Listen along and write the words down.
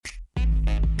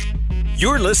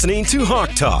You're listening to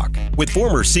Hawk Talk with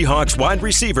former Seahawks wide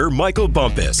receiver Michael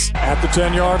Bumpus. At the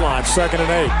 10-yard line, 2nd and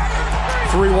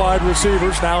 8. 3 wide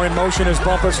receivers now in motion as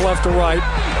Bumpus left to right.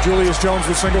 Julius Jones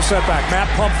with single setback. Matt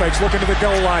pump fakes, looking to the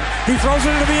goal line. He throws it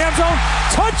into the end zone.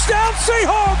 Touchdown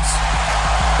Seahawks!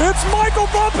 It's Michael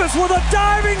Bumpus with a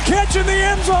diving catch in the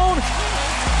end zone.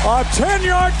 A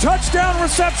 10-yard touchdown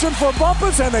reception for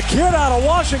Bumpus, and the kid out of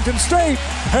Washington State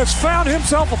has found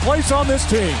himself a place on this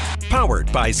team.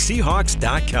 Powered by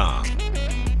Seahawks.com.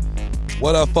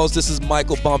 What up, folks? This is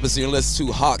Michael Bumpus, and you're listening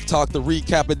to Hawk Talk, the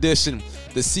recap edition.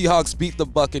 The Seahawks beat the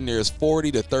Buccaneers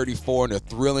 40-34 in a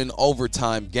thrilling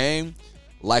overtime game.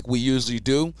 Like we usually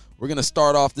do, we're going to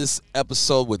start off this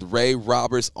episode with Ray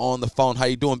Roberts on the phone. How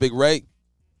you doing, Big Ray?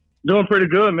 Doing pretty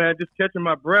good, man. Just catching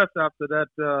my breath after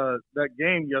that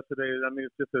game yesterday. I mean,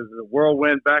 it's just a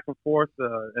whirlwind back and forth,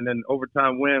 and then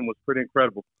overtime win was pretty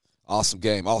incredible. Awesome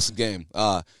game.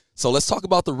 So let's talk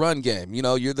about the run game. You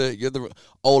know, you're the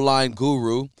O-line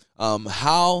guru.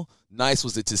 How nice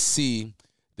was it to see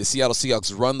the Seattle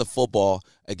Seahawks run the football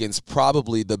against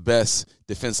probably the best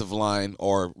defensive line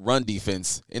or run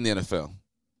defense in the NFL?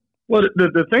 Well,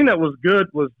 the thing that was good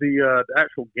was the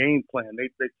actual game plan.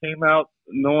 They came out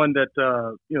knowing that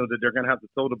that they're going to have to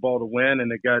throw the ball to win,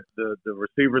 and they got the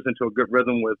receivers into a good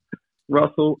rhythm with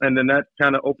Russell, and then that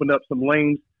kind of opened up some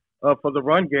lanes for the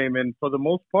run game. And for the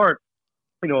most part,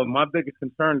 my biggest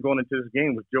concern going into this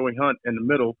game was Joey Hunt in the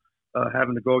middle,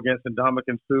 having to go against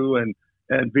Ndamukong Suh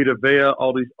and Vita Vea,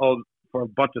 all for a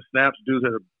bunch of snaps. Dudes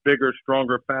that are bigger,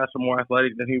 stronger, faster, more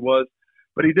athletic than he was.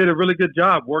 But he did a really good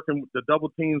job working with the double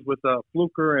teams with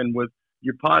Fluker and with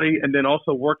Upati, and then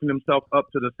also working himself up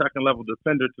to the second-level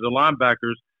defender, to the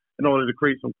linebackers, in order to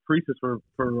create some creases for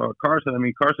Carson. I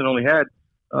mean, Carson only had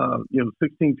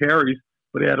 16 carries,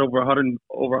 but he had over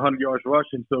 100 yards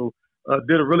rushing. So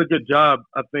did a really good job.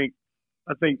 I think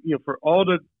for all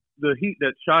the heat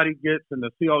that Shoddy gets and the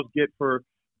Seahawks get for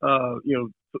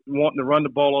wanting to run the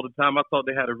ball all the time, I thought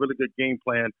they had a really good game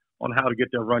plan on how to get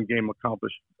their run game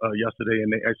accomplished yesterday,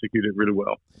 and they executed really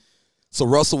well. So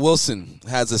Russell Wilson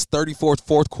has his 34th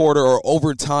fourth quarter or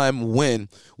overtime win.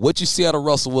 What you see out of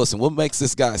Russell Wilson? What makes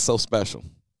this guy so special?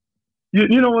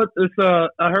 You know what?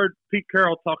 I heard Pete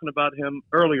Carroll talking about him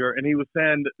earlier, and he was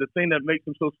saying that the thing that makes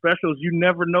him so special is you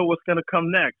never know what's going to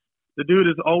come next. The dude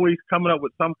is always coming up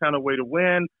with some kind of way to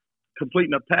win,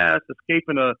 completing a pass,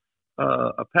 escaping a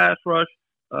pass rush,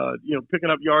 picking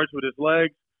up yards with his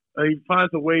legs. He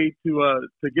finds a way to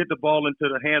get the ball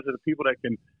into the hands of the people that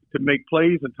can make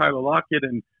plays, and Tyler Lockett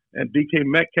and DK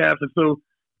Metcalf. And so,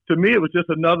 to me, it was just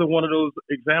another one of those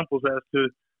examples as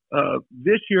to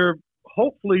this year,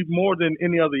 hopefully more than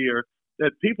any other year,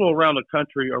 that people around the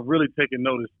country are really taking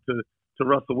notice to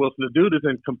Russell Wilson. The dude is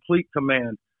in complete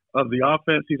command of the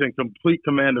offense. He's in complete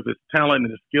command of his talent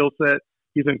and his skill set.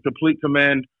 He's in complete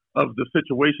command of the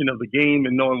situation of the game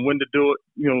and knowing when to do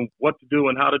it, what to do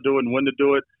and how to do it and when to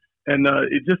do it. And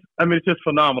it's just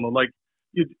phenomenal. Like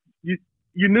you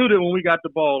knew that when we got the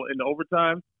ball in the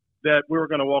overtime that we were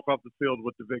going to walk off the field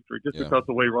with the victory because of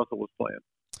the way Russell was playing.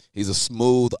 He's a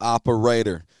smooth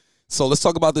operator. So let's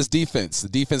talk about this defense. The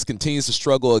defense continues to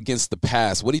struggle against the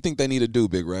pass. What do you think they need to do,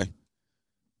 Big Ray?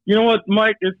 You know what,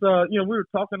 Mike? It's we were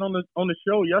talking on the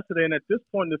show yesterday, and at this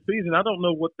point in the season, I don't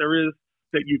know what there is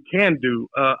that you can do.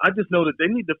 I just know that they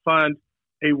need to find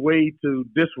a way to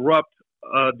disrupt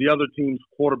the other team's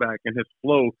quarterback and his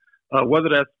flow, whether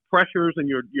that's pressures and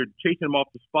you're chasing him off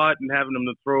the spot and having him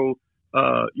to throw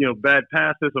bad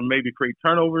passes or maybe create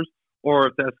turnovers, or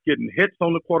if that's getting hits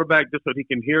on the quarterback just so he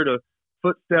can hear the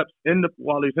footsteps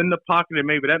while he's in the pocket, and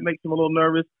maybe that makes him a little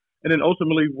nervous. And then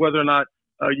ultimately whether or not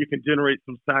you can generate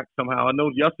some sacks somehow. I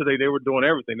know yesterday they were doing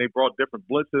everything. They brought different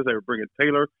blitzes. They were bringing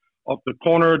Taylor off the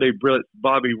corner. They blitzed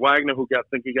Bobby Wagner, who I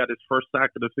think he got his first sack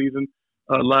of the season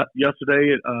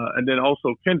yesterday, and then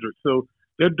also Kendrick. So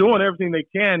they're doing everything they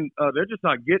can. They're just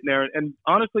not getting there. And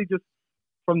honestly, just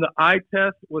from the eye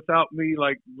test, without me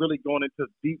like really going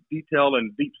into deep detail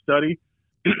and deep study,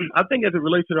 I think as it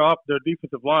relates to their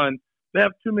defensive line, they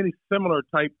have too many similar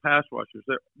type pass rushers.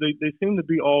 They seem to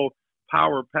be all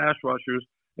power pass rushers,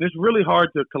 and it's really hard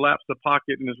to collapse the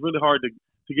pocket, and it's really hard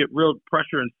to get real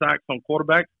pressure and sacks on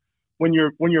quarterbacks when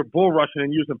you're bull rushing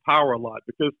and using power a lot,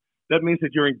 because that means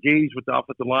that you're engaged with the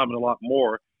offensive lineman a lot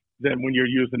more than when you're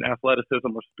using athleticism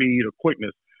or speed or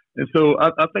quickness. And so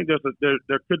I think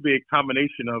there could be a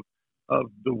combination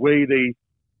of the way the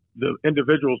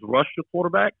individuals rush the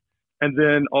quarterback, and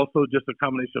then also just a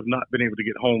combination of not being able to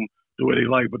get home the way they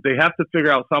like. But they have to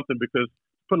figure out something, because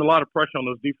putting a lot of pressure on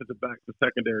those defensive backs and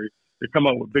secondary to come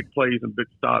up with big plays and big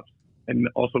stops and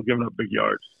also giving up big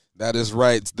yards. That is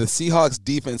right. The Seahawks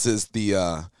defense is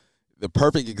the the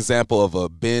perfect example of a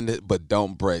bend but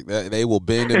don't break. They will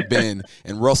bend and bend,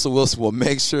 and Russell Wilson will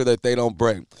make sure that they don't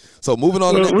break. So moving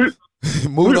on. I was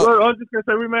just going to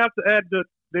say we may have to add that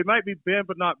they might be bend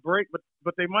but not break,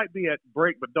 but they might be at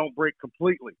break but don't break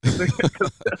completely.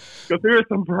 Because there is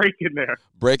some break in there.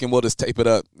 Break, and we'll just tape it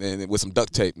up and with some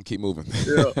duct tape and keep moving.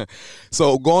 Yeah.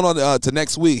 So going on to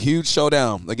next week, huge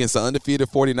showdown against the undefeated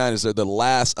 49ers. They're the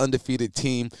last undefeated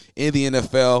team in the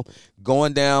NFL,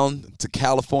 going down to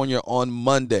California on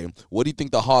Monday. What do you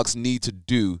think the Hawks need to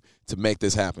do to make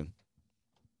this happen?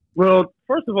 Well,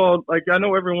 first of all, I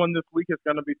know everyone this week is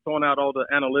going to be throwing out all the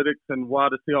analytics and why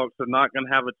the Seahawks are not going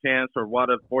to have a chance or why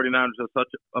the 49ers are such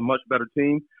a much better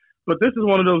team. But this is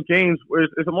one of those games where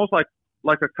it's almost like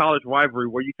a college rivalry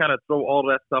where you kind of throw all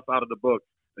that stuff out of the book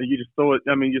and you just throw it.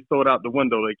 I mean, you throw it out the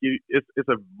window. It's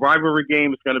a rivalry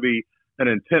game. It's going to be an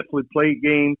intensely played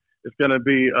game. It's going to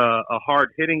be a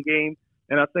hard hitting game.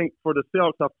 And I think for the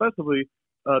Seahawks offensively,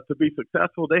 to be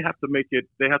successful, they have to make it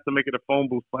a phone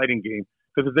booth fighting game.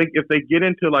 Because if they get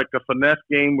into like a finesse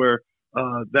game where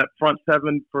that front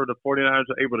seven for the 49ers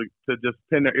are able to just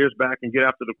pin their ears back and get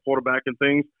after the quarterback and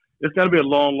things, it's going to be a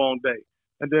long, long day.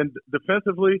 And then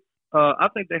defensively, I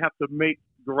think they have to make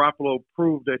Garoppolo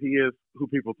prove that he is who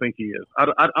people think he is.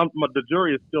 The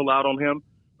jury is still out on him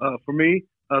for me.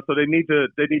 So they need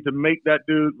to make that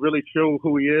dude really show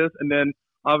who he is. And then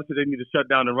obviously they need to shut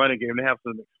down the running game. They have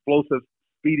some explosive,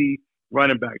 speedy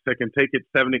running backs that can take it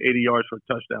 70, 80 yards for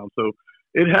a touchdown. So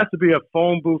it has to be a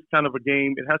phone booth kind of a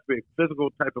game. It has to be a physical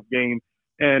type of game.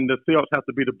 And the Seahawks have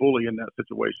to be the bully in that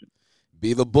situation.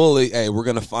 Be the bully. Hey, we're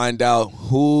going to find out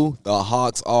who the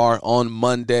Hawks are on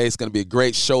Monday. It's going to be a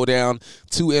great showdown.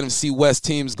 Two NFC West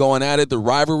teams going at it. The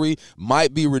rivalry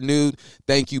might be renewed.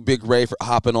 Thank you, Big Ray, for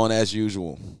hopping on as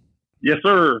usual. Yes,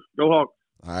 sir. Go Hawks.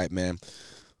 All right, man.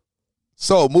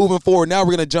 So moving forward, now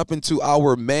we're going to jump into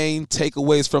our main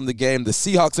takeaways from the game. The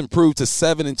Seahawks improved to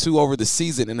 7-2 over the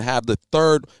season and have the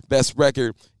third best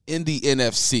record in the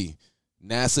NFC.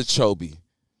 NASA Chobe,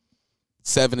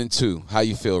 7-2. How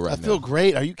you feel right now? I feel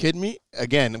great. Are you kidding me?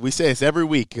 Again, we say this every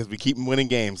week because we keep winning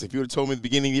games. If you would have told me at the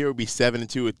beginning of the year it would be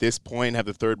 7-2 at this point and have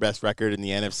the third best record in the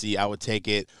NFC, I would take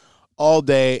it all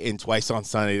day and twice on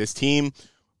Sunday. This team,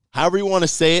 however you want to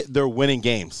say it, they're winning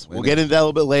games. We'll get into that a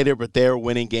little bit later, but they're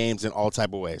winning games in all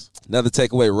type of ways. Another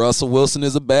takeaway, Russell Wilson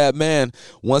is a bad man.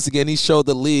 Once again, he showed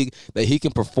the league that he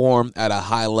can perform at a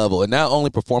high level. And not only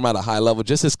perform at a high level,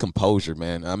 just his composure,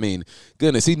 man. I mean,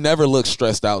 goodness, he never looked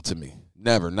stressed out to me.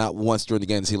 Never. Not once during the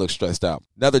games he looked stressed out.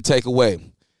 Another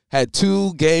takeaway. Had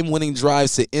 2 game-winning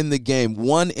drives to end the game.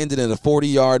 One ended in a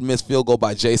 40-yard missed field goal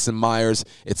by Jason Myers.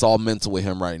 It's all mental with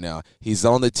him right now. He's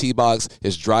on the tee box.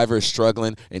 His driver is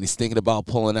struggling, and he's thinking about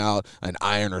pulling out an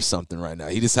iron or something right now.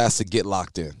 He just has to get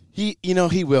locked in. He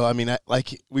will. I mean,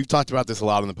 like we've talked about this a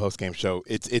lot on the postgame show.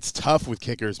 It's tough with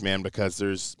kickers, man, because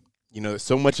there's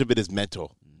so much of it is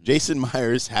mental. Jason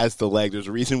Myers has the leg. There's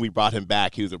a reason we brought him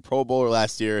back. He was a Pro Bowler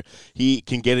last year. He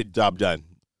can get a job done.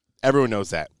 Everyone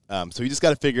knows that. So you just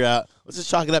got to figure out, let's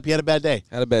just chalk it up. He had a bad day.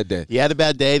 He had a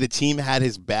bad day. The team had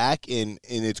his back, and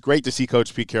it's great to see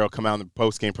Coach Pete Carroll come out in the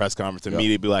post-game press conference and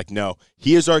immediately be like, no,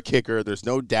 he is our kicker. There's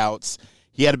no doubts.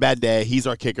 He had a bad day. He's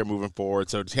our kicker moving forward.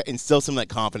 So instill some of that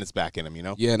confidence back in him,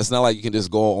 Yeah, and it's not like you can just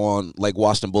go on like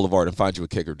Washington Boulevard and find you a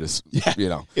kicker.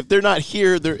 If they're not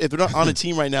here, if they're not on a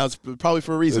team right now, it's probably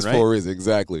for a reason, right? It's for a reason,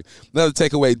 exactly. Another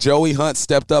takeaway, Joey Hunt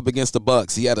stepped up against the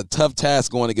Bucs. He had a tough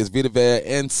task going against Vita Vea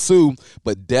and Sue,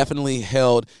 but definitely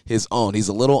held his own. He's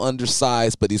a little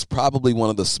undersized, but he's probably one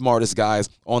of the smartest guys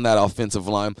on that offensive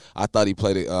line. I thought he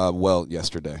played it well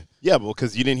yesterday. Yeah, well,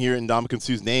 because you didn't hear Ndamukong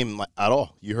Suh's name at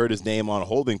all. You heard his name on a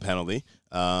holding penalty.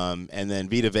 And then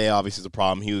Vita Vea obviously is a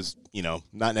problem. He was,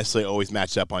 not necessarily always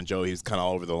matched up on Joey. He was kind of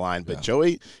all over the line. But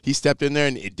Joey, he stepped in there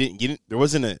and you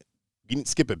didn't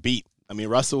skip a beat. I mean,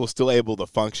 Russell was still able to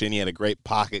function. He had a great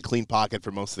clean pocket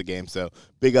for most of the game. So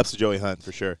big ups to Joey Hunt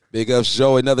for sure. Big ups,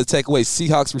 Joey. Another takeaway,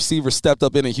 Seahawks receivers stepped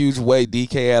up in a huge way.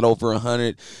 DK had over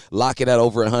 100. Lockett had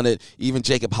over 100. Even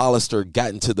Jacob Hollister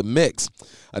got into the mix.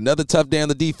 Another tough day on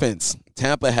the defense.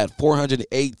 Tampa had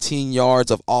 418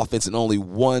 yards of offense and only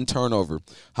 1 turnover.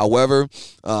 However,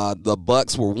 the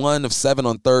Bucs were 1 of 7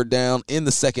 on third down in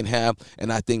the second half,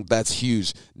 and I think that's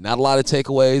huge. Not a lot of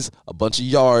takeaways, a bunch of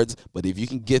yards, but if you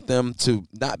can get them to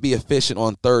not be efficient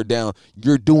on third down,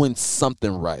 you're doing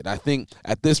something right. I think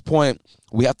at this point,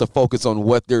 we have to focus on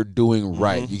what they're doing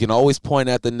right. You can always point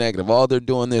at the negative. Oh, they're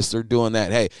doing this, they're doing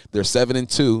that. Hey, they're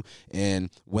 7-2, and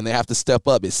when they have to step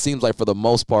up, it seems like for the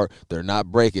most part they're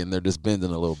not breaking. They're just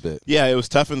bending a little bit. Yeah, it was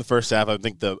tough in the first half. I'm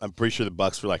pretty sure the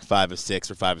Bucs were like 5 of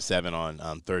 6 or 5 of 7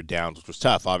 on third downs, which was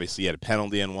tough. Obviously, you had a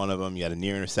penalty on one of them. You had a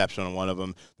near interception on one of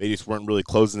them. They just weren't really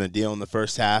closing the deal in the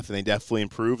first half, and they definitely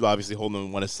improved. Obviously, holding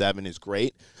them 1 of 7 is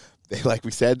great. They, like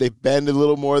we said, they bend a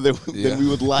little more than we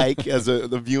would like as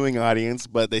the viewing audience,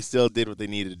 but they still did what they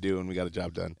needed to do, and we got a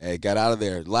job done. Hey, got out of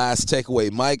there. Last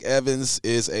takeaway, Mike Evans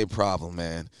is a problem,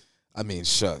 man. I mean,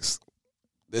 shucks.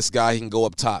 This guy, he can go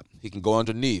up top. He can go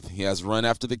underneath. He has run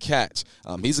after the catch.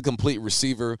 He's a complete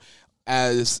receiver.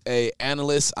 As an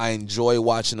analyst, I enjoy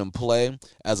watching him play.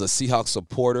 As a Seahawks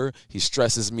supporter, he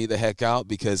stresses me the heck out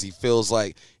because he feels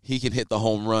like he can hit the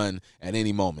home run at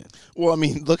any moment. Well, I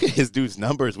mean, look at his dude's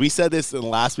numbers. We said this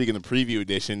last week in the preview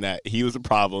edition that he was a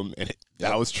problem, and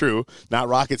that was true. Not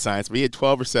rocket science, but he had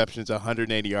 12 receptions,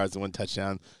 180 yards, and 1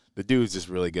 touchdown. The dude's just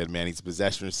really good, man. He's a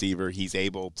possession receiver. He's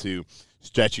able to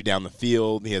stretch you down the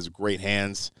field. He has great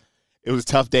hands. It was a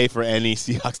tough day for any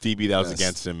Seahawks DB that was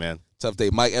against him, man. Tough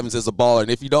day. Mike Evans is a baller, and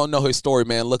if you don't know his story,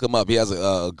 man, look him up. He has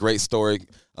a great story.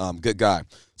 Good guy.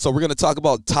 So we're going to talk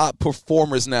about top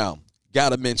performers now. Got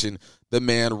to mention the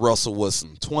man Russell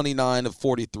Wilson. 29 of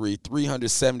 43,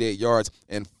 378 yards,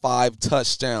 and 5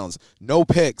 touchdowns. No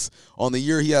picks. On the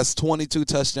year, he has 22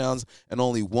 touchdowns and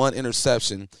only 1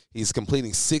 interception. He's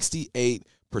completing 68%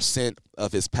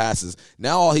 of his passes.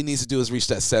 Now all he needs to do is reach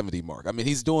that 70 mark. I mean,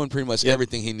 he's doing pretty much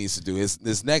everything he needs to do.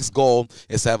 His next goal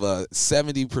is to have a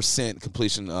 70%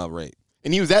 completion rate.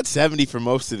 And he was at 70 for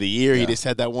most of the year. Yeah. He just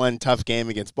had that one tough game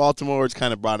against Baltimore, which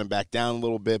kind of brought him back down a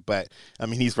little bit. But, I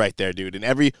mean, he's right there, dude.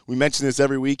 And we mention this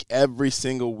every week. Every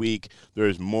single week,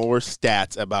 there's more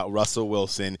stats about Russell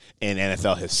Wilson in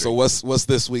NFL history. So what's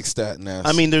this week's stat, Nash?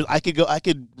 I mean, I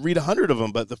could read 100 of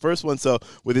them. But the first one, so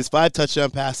with his 5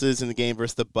 touchdown passes in the game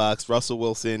versus the Bucs, Russell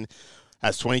Wilson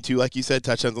has 22, like you said,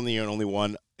 touchdowns on the year and only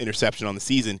 1 interception on the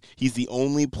season. He's the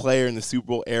only player in the Super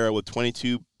Bowl era with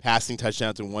 22 passing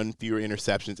touchdowns and 1 fewer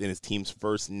interceptions in his team's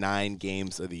first 9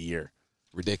 games of the year.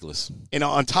 Ridiculous. And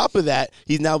on top of that,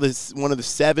 he's now one of the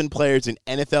 7 players in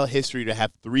NFL history to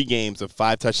have 3 games of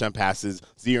 5 touchdown passes,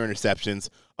 0 interceptions.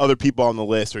 Other people on the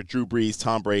list are Drew Brees,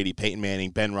 Tom Brady, Peyton Manning,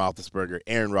 Ben Roethlisberger,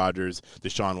 Aaron Rodgers,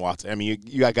 Deshaun Watson. I mean,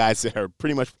 you got guys that are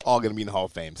pretty much all going to be in the Hall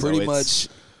of Fame. Pretty much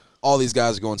all these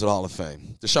guys are going to the Hall of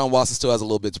Fame. Deshaun Watson still has a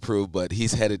little bit to prove, but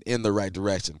he's headed in the right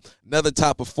direction. Another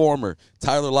top performer,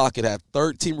 Tyler Lockett, had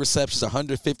 13 receptions,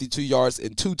 152 yards,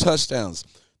 and 2 touchdowns.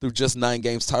 Through just 9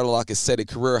 games, Tyler Lockett set a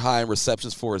career high in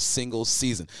receptions for a single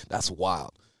season. That's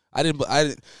wild.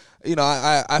 I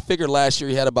figured last year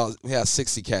he had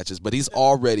 60 catches, but he's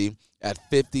already at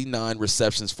 59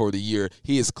 receptions for the year.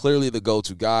 He is clearly the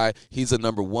go-to guy. He's a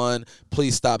number 1.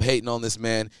 Please stop hating on this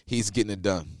man. He's getting it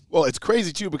done. Well, it's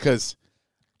crazy, too, because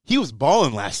he was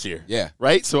balling last year. Yeah.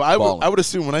 Right? So I would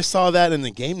assume when I saw that in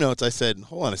the game notes, I said,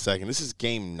 hold on a second, this is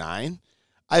game 9?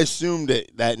 I assumed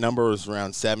that number was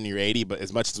around 70 or 80, but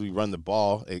as much as we run the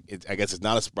ball, I guess it's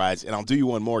not a surprise. And I'll do you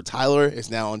one more. Tyler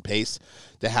is now on pace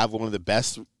to have one of the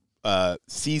best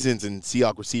seasons in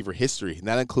Seahawks receiver history. And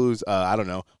that includes,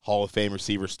 Hall of Fame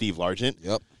receiver Steve Largent.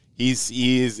 Yep.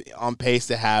 He is on pace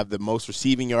to have the most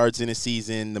receiving yards in a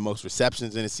season, the most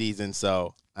receptions in a season.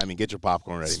 So, I mean, get your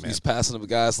popcorn ready, man. He's passing up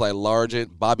guys like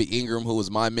Largent, Bobby Ingram, who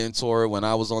was my mentor when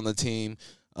I was on the team,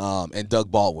 and Doug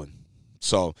Baldwin.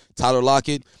 So, Tyler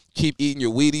Lockett, keep eating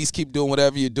your Wheaties, keep doing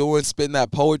whatever you're doing, spitting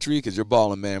that poetry because you're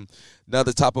balling, man.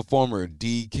 Another top performer,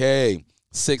 DK,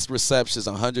 6 receptions,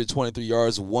 123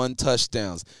 yards, 1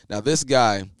 touchdown. Now, this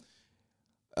guy,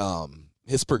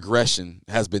 his progression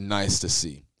has been nice to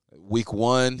see. Week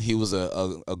 1, he was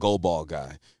a goal ball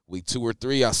guy. Week 2 or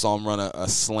 3, I saw him run a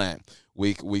slant.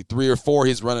 Week 3 or 4,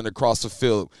 he's running across the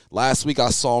field. Last week, I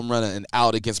saw him run an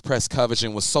out against Press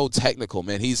Covington. Was so technical,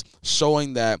 man. He's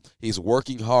showing that he's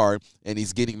working hard and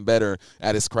he's getting better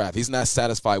at his craft. He's not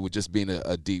satisfied with just being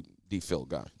a deep field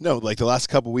guy. No, like the last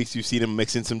couple of weeks, you've seen him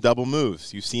mix in some double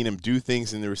moves. You've seen him do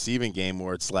things in the receiving game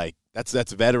where it's like that's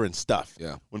veteran stuff.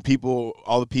 Yeah. When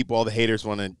all the haters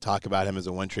want to talk about him as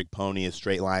a one-trick pony, a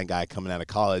straight line guy coming out of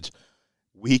college.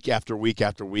 Week after week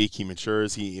after week, he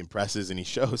matures, he impresses, and he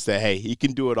shows that, hey, he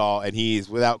can do it all, and he is,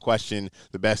 without question,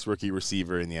 the best rookie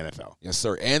receiver in the NFL. Yes,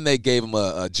 sir. And they gave him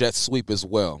a jet sweep as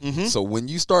well. Mm-hmm. So when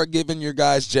you start giving your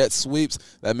guys jet sweeps,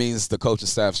 that means the coaching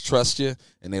staffs trust you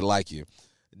and they like you.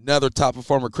 Another top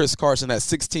performer, Chris Carson, had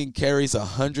 16 carries,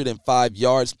 105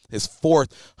 yards, his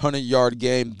 4th 100-yard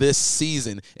game this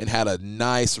season, and had a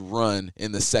nice run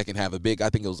in the second half. I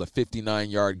think it was a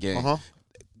 59-yard game. Uh-huh.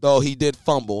 Though he did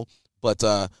fumble, But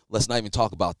let's not even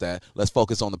talk about that. Let's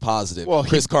focus on the positive. Well,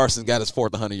 Chris Carson got his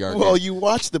fourth 100-yard Well, game. you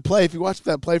watch the play. If you watch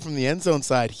that play from the end zone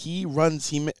side, he runs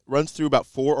through about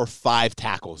 4 or 5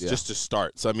 tackles just to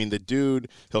start. So, I mean, the dude,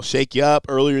 he'll shake you up.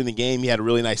 Earlier in the game, he had a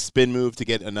really nice spin move to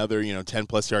get another,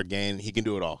 10-plus yard gain. He can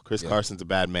do it all. Chris Carson's a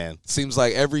bad man. Seems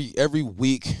like every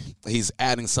week he's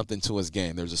adding something to his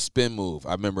game. There's a spin move.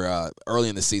 I remember early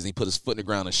in the season he put his foot in the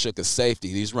ground and shook a safety.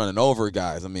 He's running over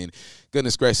guys. I mean,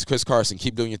 goodness gracious, Chris Carson,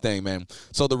 keep doing your thing, man.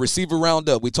 So the receiver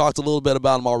roundup, we talked a little bit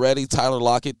about him already. Tyler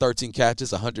Lockett, 13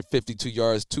 catches, 152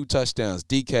 yards, 2 touchdowns.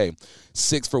 DK,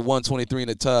 6 for 123 in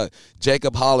the tug.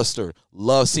 Jacob Hollister,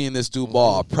 love seeing this dude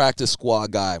ball. Practice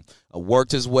squad guy,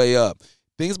 worked his way up.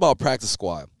 Things about practice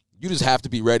squad. You just have to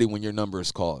be ready when your number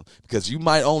is called because you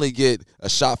might only get a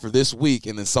shot for this week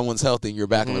and then someone's healthy and you're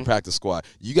back on the practice squad.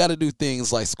 You got to do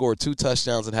things like score 2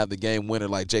 touchdowns and have the game winner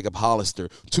like Jacob Hollister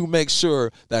to make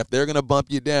sure that if they're going to bump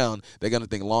you down, they're going to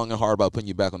think long and hard about putting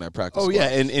you back on that practice squad. Oh, yeah,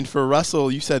 and for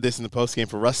Russell, you said this in the postgame,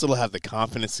 for Russell to have the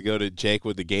confidence to go to Jake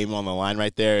with the game on the line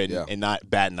right there and not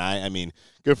bat an eye, I mean,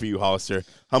 good for you, Hollister.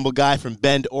 Humble guy from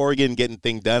Bend, Oregon, getting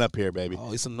things done up here, baby. Oh,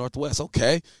 he's in the Northwest.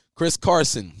 Okay. Chris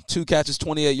Carson, 2 catches,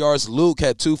 28 yards. Luke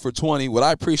had 2 for 20. What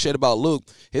I appreciate about Luke,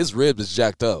 his ribs is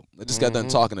jacked up. I just got done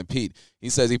talking to Pete. He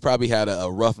says he probably had a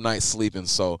rough night sleeping,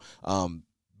 so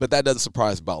but that doesn't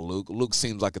surprise about Luke. Luke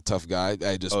seems like a tough guy.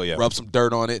 I just rub some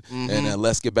dirt on it, and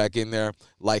let's get back in there.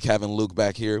 Like having Luke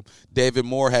back here. David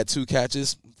Moore had 2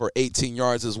 catches for 18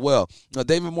 yards as well. Now,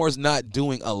 David Moore's not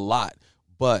doing a lot,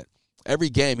 but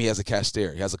every game he has a catch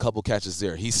there. He has a couple catches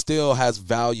there. He still has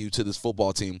value to this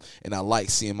football team, and I like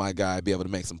seeing my guy be able to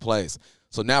make some plays.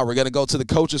 So now we're going to go to the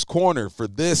Coach's Corner. For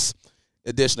this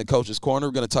edition of Coach's Corner,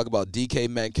 we're going to talk about DK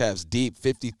Metcalf's deep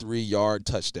 53-yard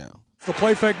touchdown. The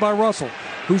play fake by Russell,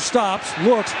 who stops,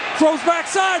 looks, throws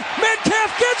backside. Metcalf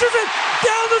catches it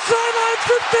down the sidelines.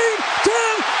 15,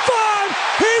 10, 5.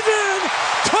 He's in.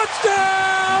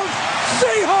 Touchdown,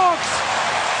 Seahawks.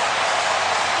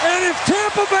 And if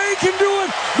Tampa Bay can do it,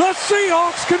 the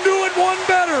Seahawks can do it one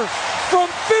better. From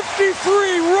 53,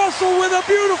 Russell with a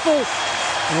beautiful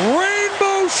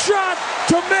rainbow shot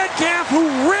to Metcalf, who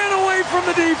ran away from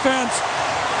the defense.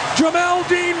 Jamel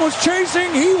Dean was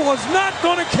chasing. He was not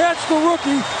going to catch the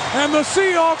rookie. And the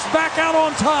Seahawks back out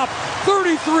on top,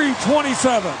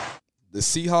 33-27. The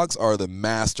Seahawks are the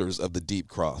masters of the deep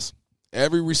cross.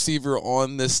 Every receiver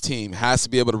on this team has to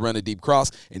be able to run a deep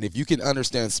cross, and if you can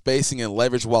understand spacing and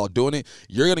leverage while doing it,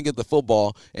 you're going to get the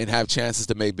football and have chances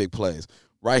to make big plays.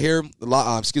 Right here,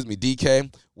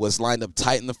 DK was lined up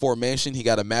tight in the formation. He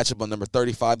got a matchup on number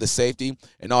 35, the safety,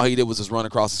 and all he did was just run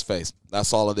across his face.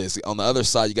 That's all it is. On the other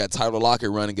side, you got Tyler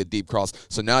Lockett running a deep cross.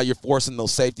 So now you're forcing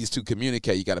those safeties to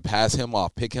communicate. You got to pass him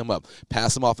off, pick him up,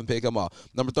 pass him off, and pick him off.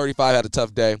 Number 35 had a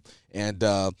tough day, and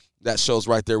that shows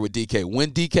right there with DK.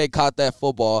 When DK caught that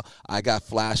football, I got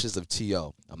flashes of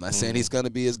T.O. I'm not saying he's going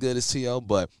to be as good as T.O.,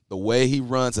 but the way he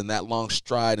runs in that long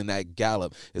stride and that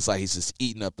gallop, it's like he's just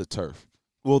eating up the turf.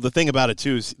 Well, the thing about it,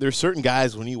 too, is there's certain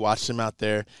guys, when you watch them out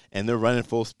there and they're running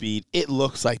full speed, it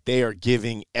looks like they are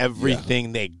giving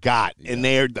everything they got. Yeah. And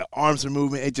the arms are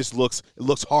moving. It just looks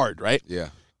hard, right? Yeah.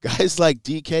 Guys like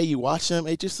DK, you watch him,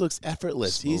 it just looks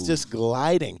effortless. Smooth. He's just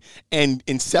gliding and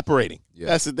separating. Yeah.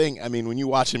 That's the thing. I mean, when you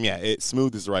watch him,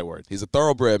 smooth is the right word. He's a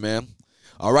thoroughbred, man.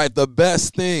 All right, the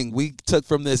best thing we took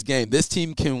from this game, this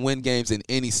team can win games in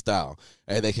any style.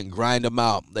 They can grind them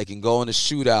out. They can go in a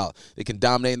shootout. They can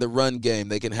dominate in the run game.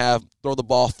 They can throw the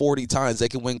ball 40 times. They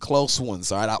can win close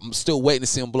ones. All right, I'm still waiting to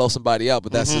see them blow somebody out,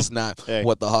 but that's just not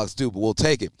what the Hawks do, but we'll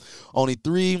take it. Only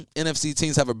 3 NFC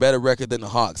teams have a better record than the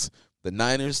Hawks: the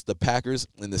Niners, the Packers,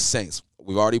 and the Saints.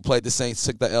 We've already played the Saints,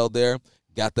 took the L there.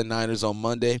 Got the Niners on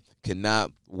Monday.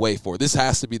 Cannot wait for it. This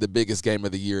has to be the biggest game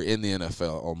of the year in the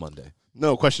NFL on Monday.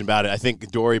 No question about it. I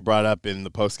think Dory brought up in the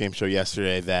postgame show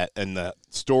yesterday that in the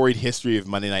storied history of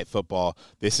Monday Night Football,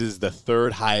 this is the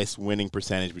 3rd highest winning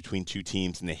percentage between 2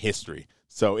 teams in the history.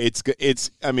 So it's.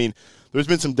 I mean, there's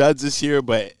been some duds this year,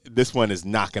 but this one is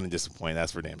not going to disappoint.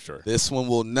 That's for damn sure. This one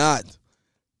will not.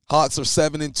 Hawks are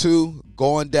 7-2,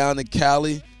 going down to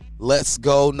Cali. Let's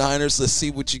go, Niners. Let's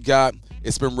see what you got.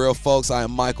 It's been real, folks. I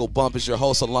am Michael Bumpus, your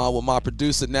host, along with my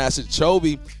producer, Nasser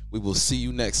Chobe. We will see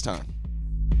you next time.